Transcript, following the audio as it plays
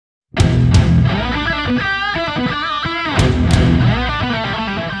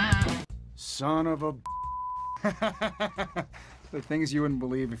son of a... The things you wouldn't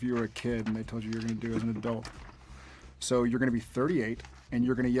believe if you were a kid and they told you you're going to do as an adult. So you're going to be 38, and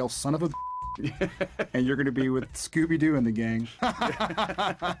you're going to yell, son of a and you're going to be with Scooby Doo and the gang.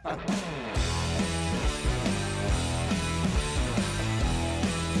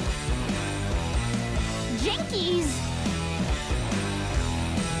 Jinkies!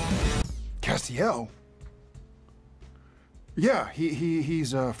 Castiel? Yeah,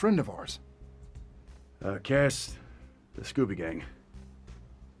 he's a friend of ours. Cass, the Scooby Gang.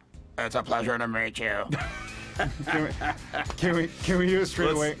 It's a pleasure to meet you. Can we do it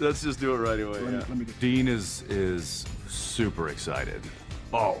straight away? Let's just do it right away. Let me do it. Dean is super excited.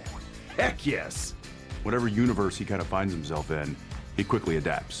 Oh, heck yes. Whatever universe he kind of finds himself in, he quickly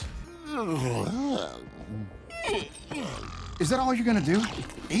adapts. Is that all you're gonna do?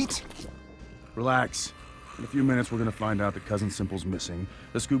 Eat? Relax. In a few minutes, we're gonna find out that Cousin Simple's missing.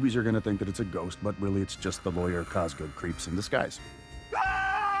 The Scoobies are gonna think that it's a ghost, but really it's just the lawyer Cosgood creeps in disguise.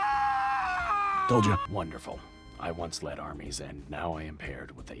 Told you. Wonderful. I once led armies, and now I am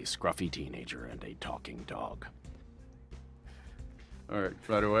paired with a scruffy teenager and a talking dog. All right,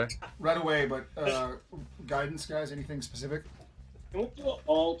 right away. Right away, but guidance, guys, anything specific? Can we do an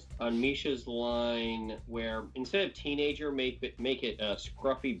alt on Misha's line where instead of teenager, make it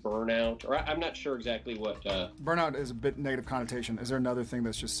scruffy burnout? Or I'm not sure exactly what. Burnout is a bit negative connotation. Is there another thing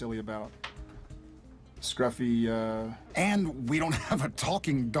that's just silly about scruffy? And we don't have a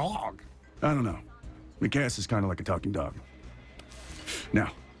talking dog. I don't know. Cass is kind of like a talking dog.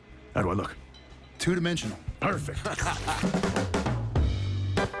 Now, how do I look? Two-dimensional. Perfect.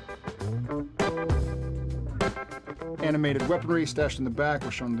 Animated weaponry stashed in the back. We're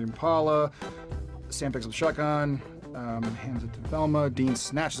showing the Impala. Sam picks up the shotgun, hands it to Velma. Dean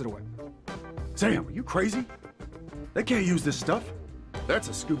snatches it away. Sam, are you crazy? They can't use this stuff. That's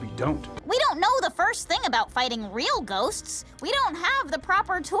a Scooby don't. We don't know the first thing about fighting real ghosts. We don't have the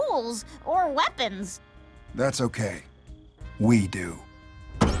proper tools or weapons. That's okay. We do.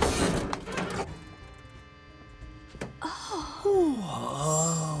 Oh.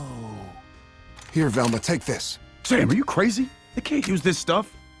 Here, Velma, take this. Sam, are you crazy? They can't use this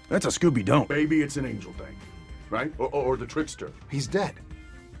stuff. That's a Scooby don't. Maybe it's an angel thing, right? Or the trickster. He's dead.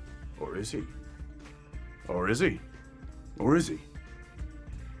 Or is he? Or is he? Or is he?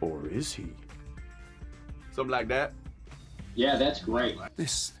 Or is he? Something like that? Yeah, that's great.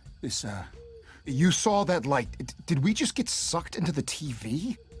 You saw that light. Did we just get sucked into the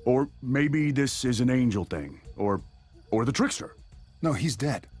TV? Or maybe this is an angel thing. Or the trickster. No, he's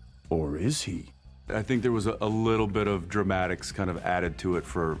dead. Or is he? I think there was a little bit of dramatics kind of added to it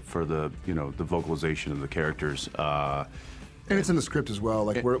for the, you know, the vocalization of the characters. And it's in the script as well.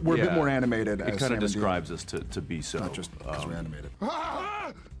 Like we're a bit more animated. It kind of describes us to be so. Not just because we're animated.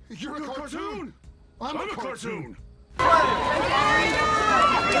 You're a cartoon! I'm a cartoon! Hey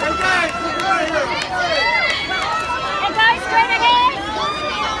guys, straight ahead!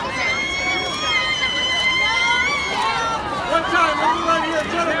 One time, everyone here,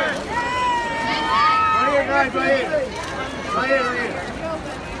 gentlemen! Right here, guys, right here. Right here, right here.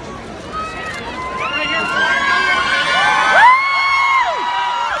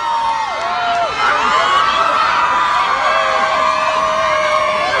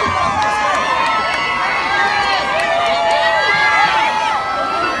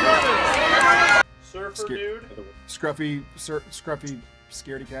 Scruffy, scruffy,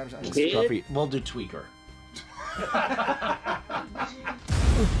 scaredy cat or something. Scruffy, we'll do tweaker.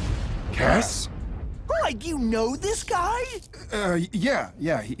 Cass? Like, you know this guy?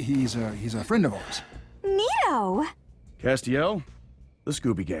 Yeah. He's a friend of ours. Neato. Castiel, the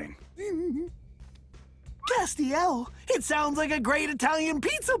Scooby Gang. Castiel? It sounds like a great Italian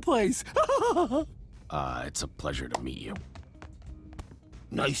pizza place. It's a pleasure to meet you.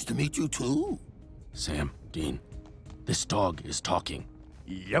 Nice to meet you, too. Sam, Dean, this dog is talking.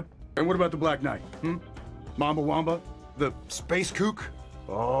 Yep. And what about the Black Knight? Mamba Wamba? The Space Kook?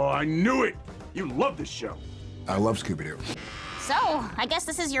 Oh, I knew it! You love this show. I love Scooby Doo. So, I guess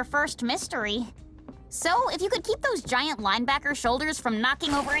this is your first mystery. So, if you could keep those giant linebacker shoulders from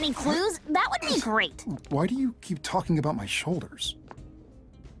knocking over any clues, that would be great. Why do you keep talking about my shoulders?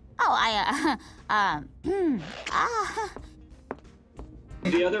 Oh,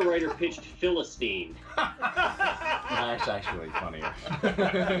 The other writer pitched Philistine. That's actually funnier.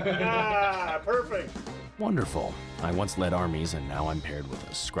 Perfect. Wonderful. I once led armies, and now I'm paired with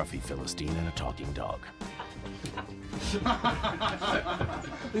a scruffy Philistine and a talking dog.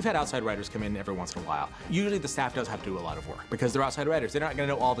 We've had outside writers come in every once in a while. Usually the staff does have to do a lot of work because they're outside writers. They're not going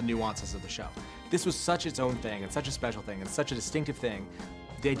to know all the nuances of the show. This was such its own thing and such a special thing and such a distinctive thing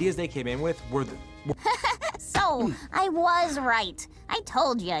The ideas they came in with were So, I was right. I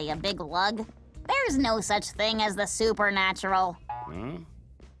told you, you big lug. There's no such thing as the supernatural.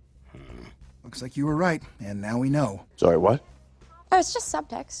 Looks like you were right, and now we know. Sorry, what? Oh, it's just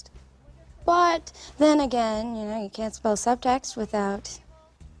subtext. But then again, you know, you can't spell subtext without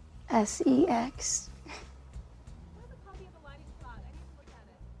S-E-X.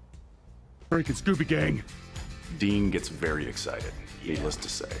 Freaking Scooby Gang. Dean gets very excited, needless to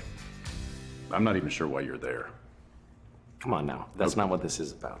say. I'm not even sure why you're there. Come on now. That's not what this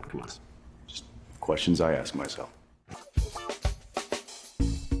is about. Come on. Just questions I ask myself.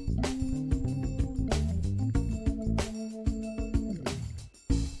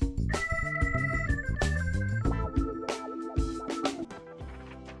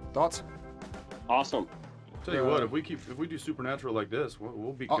 Thoughts? Awesome. Tell you what, if we do Supernatural like this,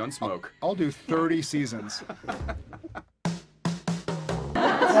 we'll be Gunsmoke. I'll do 30 seasons.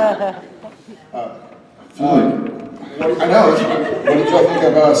 I know. What did y'all think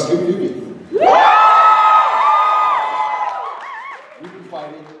of Scooby Doo? We've been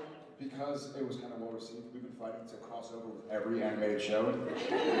fighting because it was kind of well received. We've been fighting to cross over with every animated show,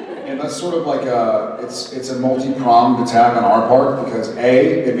 and that's sort of like it's a multi-pronged attack on our part because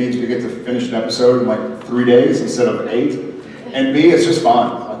A, it means we get to finish an episode in like 3 days instead of 8, and B, it's just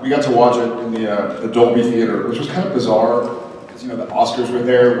fun. Like, we got to watch it in the Dolby Theater, which was kind of bizarre because you know the Oscars were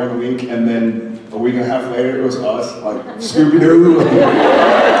there 1 week, and then a week and a half later, it was us, like, Scooby-Doo.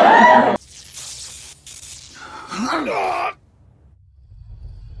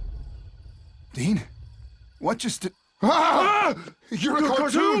 Dean? What just... Ah! You're a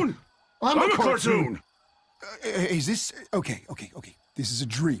cartoon! I'm a cartoon! Is this... Okay. This is a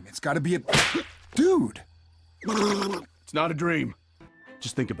dream. It's gotta be a... Dude! It's not a dream.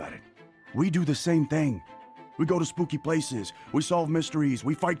 Just think about it. We do the same thing. We go to spooky places, we solve mysteries,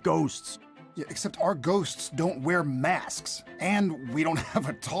 we fight ghosts. Yeah, except our ghosts don't wear masks, and we don't have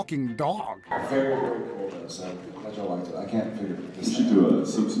a talking dog. Very, very cool, though, so glad y'all liked it. I can't figure this out. We should do a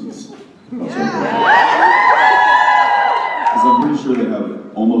Simpsons. Because I'm pretty sure they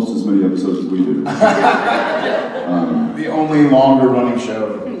have almost as many episodes as we do. The only longer running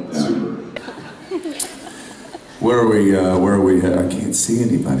show. Yeah. Super. Where are we? I can't see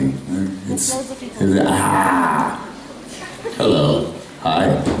anybody. Hello.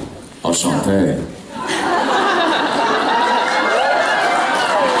 Hi. Enchanté.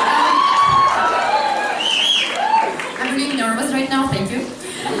 I'm really nervous right now, thank you.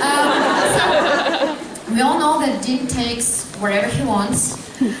 So, we all know that Dean takes wherever he wants,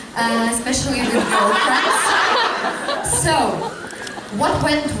 especially with girlfriends. So, what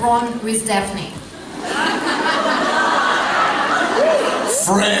went wrong with Daphne?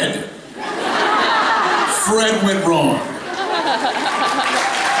 Fred went wrong.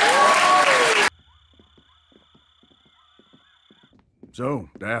 So,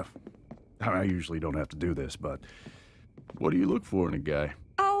 Daph, I usually don't have to do this, but what do you look for in a guy?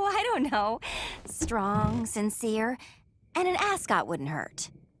 Oh, I don't know. Strong, sincere, and an ascot wouldn't hurt.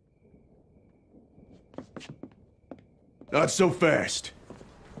 Not so fast.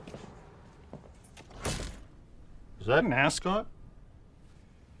 Is that an ascot?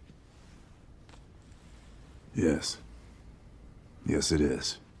 Yes. Yes, it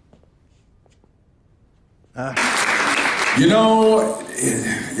is. You know,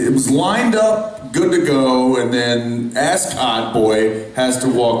 it was lined up, good to go, and then Ascot Boy has to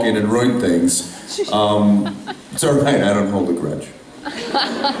walk in and ruin things. It's all right, I don't hold a grudge.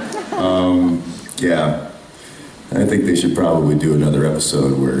 Yeah. I think they should probably do another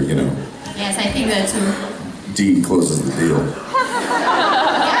episode where, you know... Yes, I think that too. Dean closes the deal. Yes,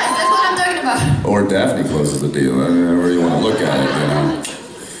 that's what I'm talking about. Or Daphne closes the deal. I mean, however you want to look at it, you know.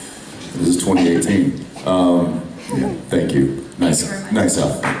 This is 2018. Yeah, thank you. Nice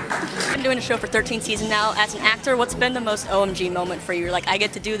outfit. I've been doing a show for 13 seasons now. As an actor, what's been the most OMG moment for you? Like, I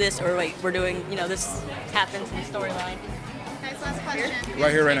get to do this, or wait, we're doing, you know, this happens in the storyline. Nice last question.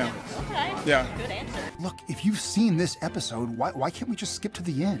 Right here, right now. Okay. Yeah. Good answer. Look, if you've seen this episode, why can't we just skip to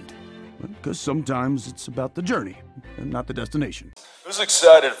the end? Because sometimes it's about the journey and not the destination. Who's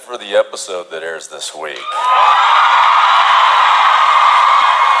excited for the episode that airs this week?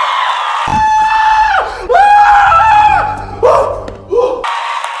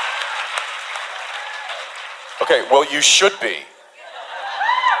 Okay, well, you should be.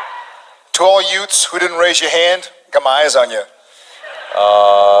 To all youths who didn't raise your hand, got my eyes on you.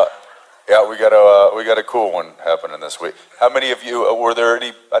 Yeah, we got a cool one happening this week. How many of you, were there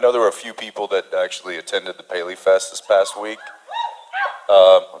any, I know there were a few people that actually attended the Paley Fest this past week.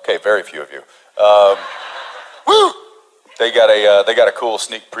 Okay, very few of you. Woo! they got a cool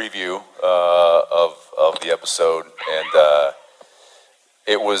sneak preview of the episode, and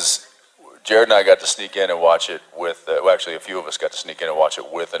it was Jared and I got to sneak in and watch it with. Well, actually, a few of us got to sneak in and watch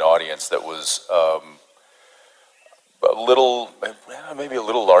it with an audience that was a little, maybe a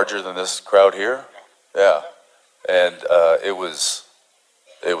little larger than this crowd here. Yeah, and it was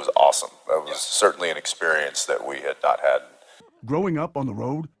awesome. It was certainly an experience that we had not had. Growing up on the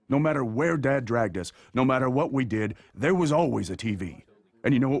road, no matter where Dad dragged us, no matter what we did, there was always a TV.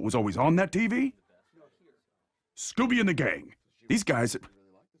 And you know what was always on that TV? Scooby and the gang. These guys,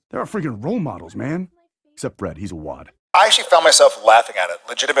 they're our freaking role models, man. Except Fred, he's a wad. I actually found myself laughing at it,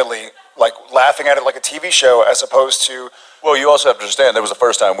 legitimately, like laughing at it like a TV show as opposed to... Well, you also have to understand, that was the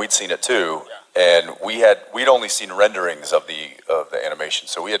first time we'd seen it too, and we'd only seen renderings of the animation,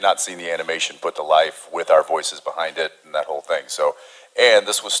 so we had not seen the animation put to life with our voices behind it and that whole thing. So, and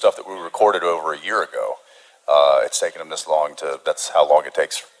this was stuff that we recorded over a year ago. It's taken them this long that's how long it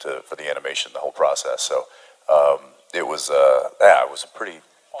takes for the animation, the whole process. So, it was a pretty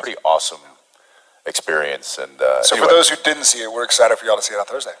awesome experience. And so anyway. for those who didn't see it, we're excited for y'all to see it on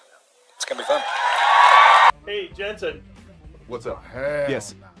Thursday. It's gonna be fun. Hey, Jensen. What's up?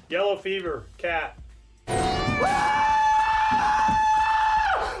 Yes. Yellow fever, cat.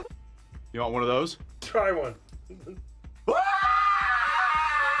 You want one of those? Try one.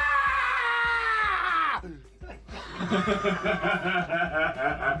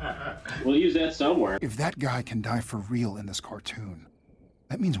 We'll use that somewhere. If that guy can die for real in this cartoon,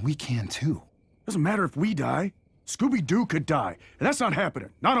 that means we can too. Doesn't matter if we die. Scooby-Doo could die, and that's not happening.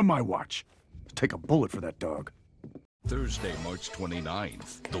 Not on my watch. Take a bullet for that dog. Thursday, March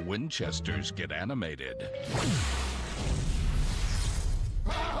 29th, the Winchesters get animated.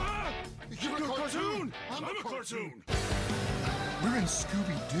 You're a cartoon! I'm a cartoon! We're in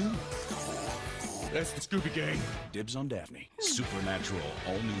Scooby-Doo. That's the Scooby Gang. Dibs on Daphne. Supernatural,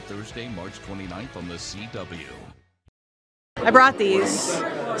 all new Thursday, March 29th on the CW. I brought these,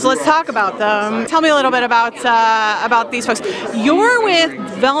 so let's talk about them. Tell me a little bit about these folks. You're with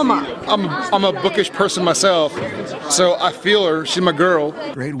Velma. I'm a bookish person myself, so I feel her. She's my girl.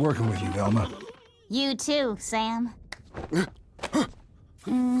 Great working with you, Velma. You too, Sam.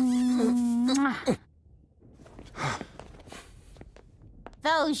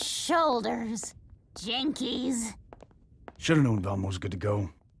 Those shoulders. Jinkies. Should have known Velma was good to go.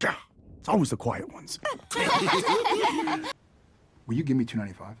 It's always the quiet ones. Will you give me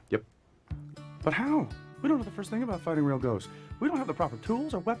 $2.95? Yep. But how? We don't know the first thing about fighting real ghosts. We don't have the proper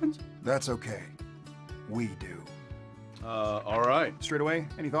tools or weapons. That's okay. We do. All right. Straight away,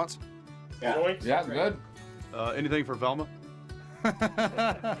 any thoughts? Yeah, good. Anything for Velma? We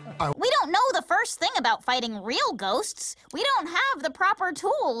don't know the first thing about fighting real ghosts. We don't have the proper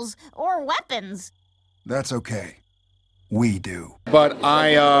tools or weapons. That's okay. We do. But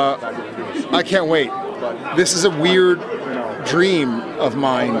I can't wait. This is a weird dream of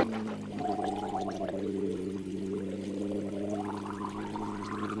mine.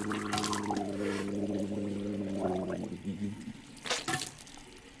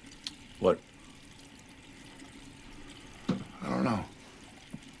 What? I don't know.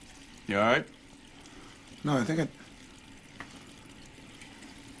 You all right? No, I think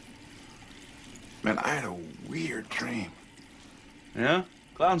Man, I had a weird dream. Yeah?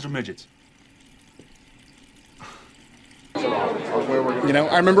 Clowns or midgets? You know,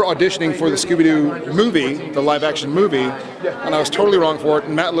 I remember auditioning for the Scooby-Doo movie, the live-action movie, and I was totally wrong for it.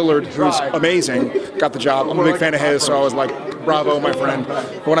 And Matt Lillard, who's amazing, got the job. I'm a big fan of his, so I was like, bravo, my friend. But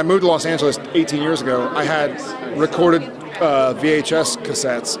when I moved to Los Angeles 18 years ago, I had recorded VHS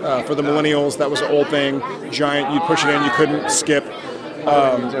cassettes for the millennials. That was an old thing, giant. You'd push it in, you couldn't skip.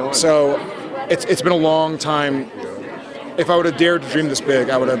 So it's been a long time. If I would have dared to dream this big,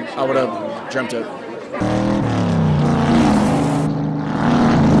 I would have dreamt it.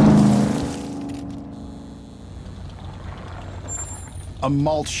 A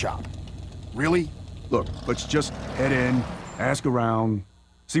malt shop. Really? Look, let's just head in, ask around,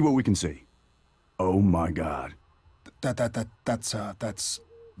 see what we can see. Oh my God. That's...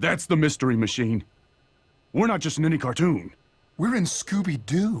 That's the Mystery Machine. We're not just in any cartoon. We're in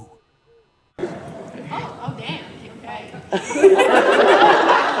Scooby-Doo. Oh, damn. Okay.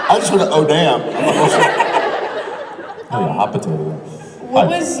 I just want to, oh, damn. Oh, yeah, hot potato. What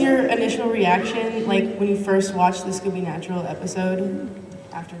was your initial reaction, like, when you first watched the Scoobynatural episode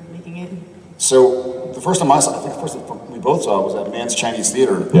after making it? So, the first time I saw it, I think the first time we both saw it was at Man's Chinese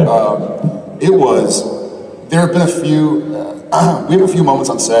Theater. Yeah. There have been a few, we have a few moments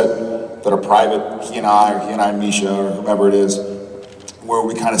on set that are private, he and I and Misha, or whomever it is, where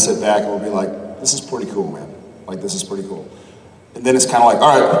we kind of sit back and we'll be like, this is pretty cool, man. Like, this is pretty cool. And then it's kind of like,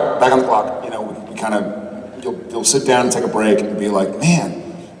 all right, back on the clock. You know, we kind of, you'll sit down and take a break and be like, man,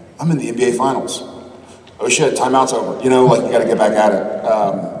 I'm in the NBA Finals. Oh shit, timeout's over. You know, like, you got to get back at it.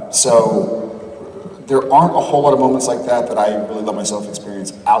 So there aren't a whole lot of moments like that that I really let myself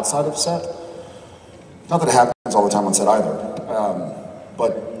experience outside of set. Not that it happens all the time on set either.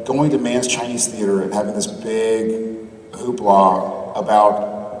 But going to Mann's Chinese Theater and having this big hoopla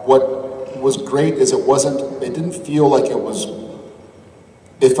about what was great is it didn't feel like it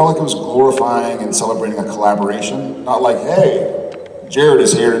felt like it was glorifying and celebrating a collaboration. Not like, hey, Jared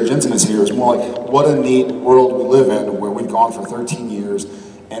is here and Jensen is here. It's more like, what a neat world we live in where we've gone for 13 years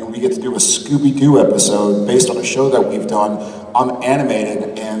and we get to do a Scooby-Doo episode based on a show that we've done. I'm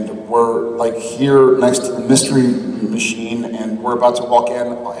animated and we're like here next to the Mystery Machine and we're about to walk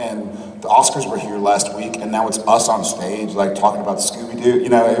in and the Oscars were here last week and now it's us on stage like talking about Scooby-Doo. You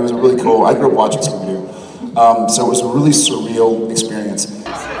know, it was really cool. I grew up watching Scooby-Doo. So it was a really surreal experience.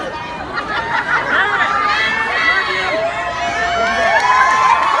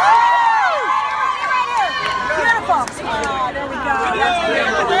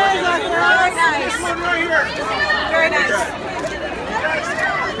 Very nice.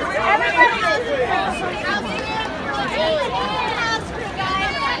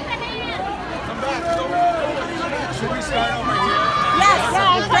 Should we start over here? Yes,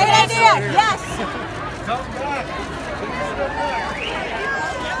 great idea. Yes. Come back.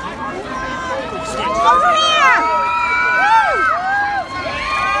 Over here.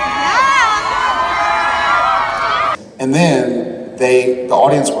 And then the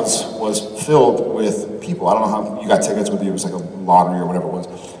audience was filled with people. I don't know how you got tickets with you. It was like a lottery or whatever it was.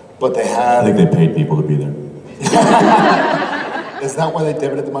 But they had. I think they paid people to be there. Is that why they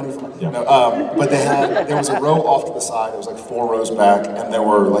debited the money from it? Yeah. No, but there was a row off to the side. There was like 4 rows back, and there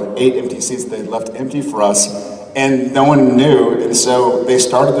were like 8 empty seats they left empty for us, and no one knew. And so they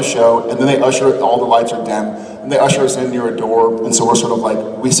started the show, and then they all the lights are dim, and they usher us in near a door, and so we're sort of like,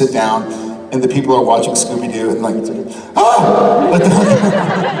 we sit down, and the people are watching Scooby-Doo, and like, it's like, ah! Like,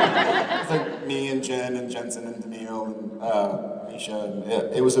 it's like me and Jen and Jensen and Daniil and Misha. And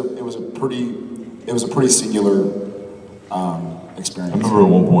it was a pretty singular experience. I remember at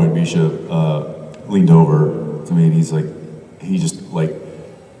one point Misha leaned over to me and he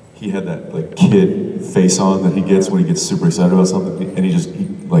had that like kid face on that he gets when he gets super excited about something, and he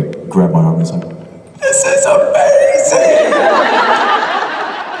like grabbed my arm and he's like, "This is amazing!"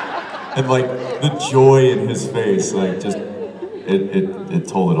 And like the joy in his face, like just it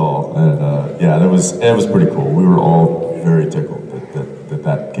told it all. And yeah, it was pretty cool. We were all very tickled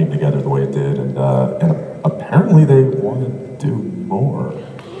that came together the way it did, and apparently they want to do more.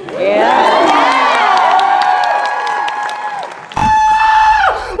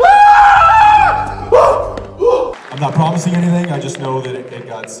 I'm not promising anything. I just know that it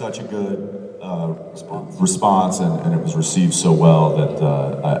got such a good response and it was received so well that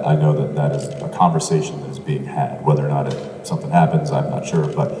I know that is a conversation that is being had. Whether or not something happens, I'm not sure,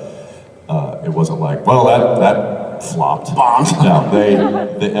 but it wasn't like, well, that flopped. Bombed. No,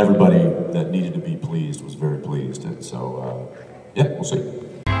 everybody that needed to be pleased was very pleased, and so yeah, we'll see.